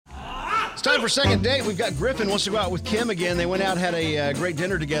It's time for second date. We've got Griffin wants to go out with Kim again. They went out, had a great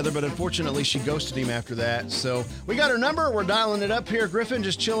dinner together, but unfortunately she ghosted him after that. So we got her number. We're dialing it up here. Griffin,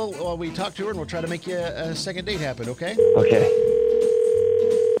 just chill while we talk to her, and we'll try to make you a second date happen, okay? Okay.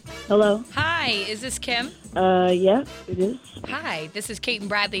 Hello. Hi, is this Kim? Yeah, it is. Hi, this is Cait and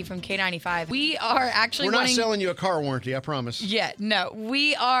Bradley from K95. We are actually We're not selling you a car warranty, I promise. Yeah, no.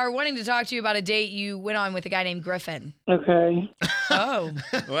 We are wanting to talk to you about a date you went on with a guy named Griffin. Okay. Oh.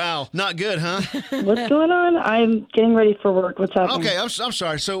 Wow, not good, huh? What's going on? I'm getting ready for work. What's happening? Okay, I'm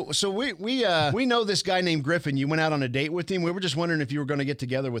sorry. So we know this guy named Griffin. You went out on a date with him. We were just wondering if you were going to get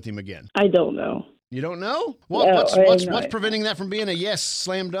together with him again. I don't know. You don't know? No, What's preventing that from being a yes,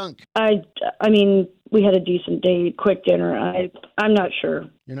 slam dunk? I mean, we had a decent date, quick dinner. I'm not sure.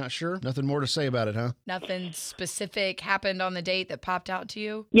 You're not sure? Nothing more to say about it, huh? Nothing specific happened on the date that popped out to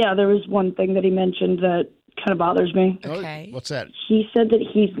you? Yeah, there was one thing that he mentioned that kind of bothers me. Okay. Oh, what's that? He said that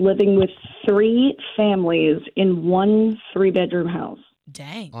he's living with 3 families in one 3-bedroom house.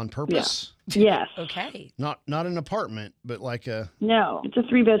 Dang. On purpose? Yes. Okay. Not an apartment, but like a... No, it's a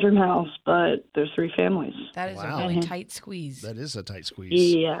 3-bedroom house, but there's 3 families. That is Wow. a really tight squeeze. That is a tight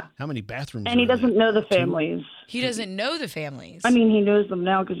squeeze. Yeah. How many bathrooms And he are in doesn't that? know the families. He doesn't know the families. I mean, he knows them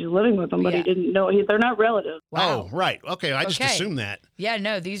now because he's living with them, but Yeah. he didn't know. They're not relatives. Wow. Oh, right. Okay, I just Okay. assumed that. Yeah,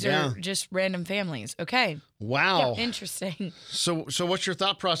 no, these Yeah. are just random families. Okay. Wow. Yeah, interesting. So what's your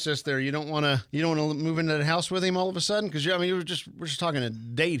thought process there? You don't want to move into the house with him all of a sudden? Because we're just talking a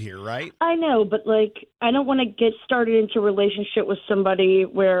date here, right? I know, but I don't want to get started into a relationship with somebody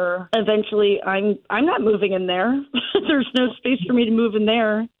where eventually I'm not moving in there. There's no space for me to move in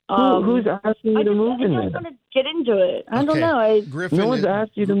there. Who's asking you to move in I there? just want to get into it. I don't Okay. know. Griffin, No one's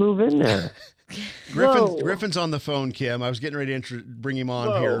asked you to move in there. Whoa. Griffin's on the phone, Kim. I was getting ready to bring him on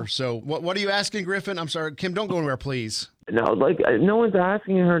Whoa. here. So what are you asking, Griffin? I'm sorry, Kim. Don't go anywhere, please. No, no one's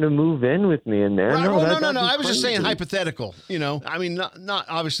asking her to move in with me in there. Right. No, No. that'd be I was just saying crazy. hypothetical. I mean, not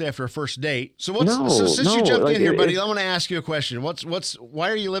obviously after a first date. So since you No, jumped like, in here, buddy, I want to ask you a question. Why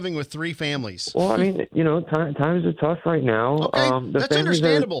are you living with 3 families? Well, I mean, times are tough right now. Okay, The that's families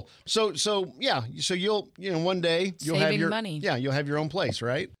understandable. So you'll one day you'll have Saving your money. Yeah, you'll have your own place,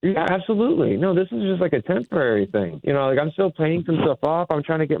 right? Yeah, absolutely. No, this is just like a temporary thing. I'm still paying some stuff off. I'm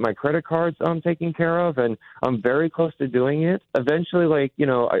trying to get my credit cards taken care of, and I'm very close to doing it. Eventually,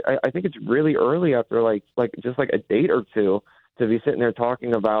 I think it's really early after just a date or two to be sitting there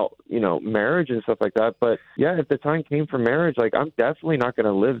talking about, marriage and stuff like that. But yeah, if the time came for marriage, I'm definitely not going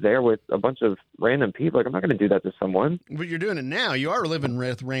to live there with a bunch of random people. I'm not going to do that to someone. But you're doing it now. You are living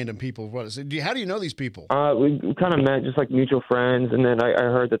with random people. How do you know these people? We kind of met just like mutual friends, and then I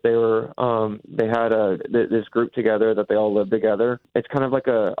heard that they had this group together that they all live together. It's kind of like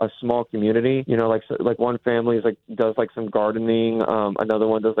a small community, like one family does some gardening, another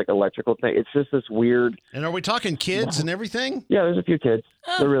one does electrical thing. It's just this weird. And are we talking kids and everything? Yeah, there's a few kids.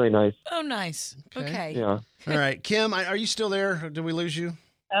 They're really nice. Oh, nice. Okay. Yeah. All right, Kim, are you still there? Did we lose you?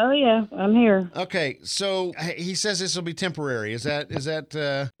 Oh, yeah, I'm here. Okay, so he says this will be temporary. Is that?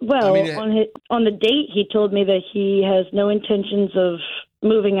 Well, on the date, he told me that he has no intentions of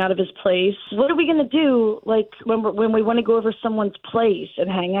moving out of his place. What are we going to do, when we want to go over someone's place and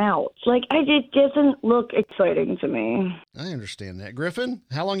hang out? It doesn't look exciting to me. I understand that. Griffin,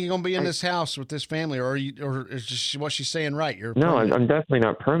 how long are you going to be in this house with this family, or is just what she's saying right? No, I'm definitely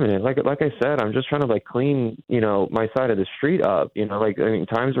not permanent. Like I said, I'm just trying to clean, my side of the street up.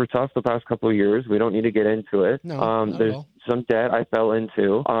 Times were tough the past couple of years. We don't need to get into it. No, not at there's all. some debt I fell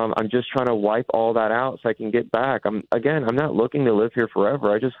into. I'm just trying to wipe all that out so I can get back. I'm not looking to live here forever.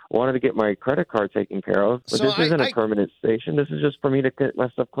 I just wanted to get my credit card taken care of. But So this isn't a permanent station. This is just for me to get my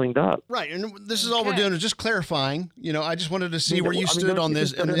stuff cleaned up. Right, and this is all we're doing is just clarifying. I just wanted to see where you stood don't on you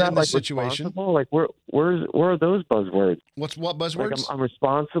this in consider that, this situation. responsible? Where are those buzzwords? What buzzwords? I'm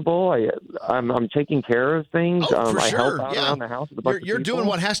responsible. I'm taking care of things. Oh, for I sure. help out Yeah. around the house with a bunch of You're people. doing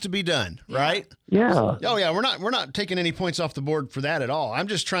what has to be done, right? Yeah. Oh yeah, we're not taking any points off the board for that at all. I'm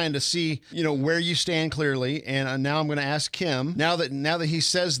just trying to see, where you stand clearly. And now I'm going to ask Kim. Now that he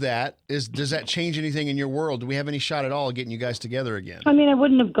says that, does that change anything in your world? Do we have any shot at all at getting you guys together again? I mean, I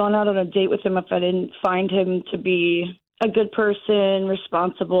wouldn't have gone out on a date with him if I didn't find him to be a good person,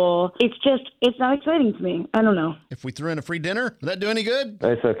 responsible. It's not exciting to me. I don't know. If we threw in a free dinner, would that do any good?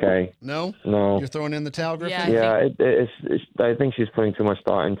 It's okay. No. No. You're throwing in the towel, Griffin? Yeah. I think she's putting too much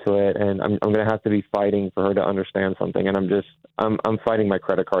thought into it, and I'm going to have to be fighting for her to understand something. And I'm fighting my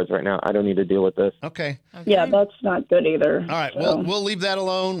credit cards right now. I don't need to deal with this. Okay. Yeah, that's not good either. All right. Well, we'll leave that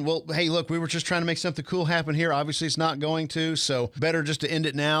alone. Well, hey, look, we were just trying to make something cool happen here. Obviously, it's not going to. So better just to end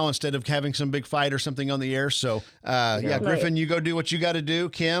it now instead of having some big fight or something on the air. So, yeah, Yeah, Griffin, you go do what you got to do.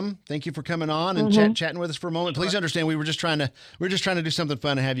 Kim, thank you for coming on and chatting with us for a moment. Please understand we were just trying to do something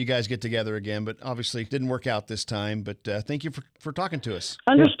fun and have you guys get together again, but obviously didn't work out this time. But thank you for talking to us.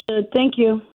 Understood. Thank you.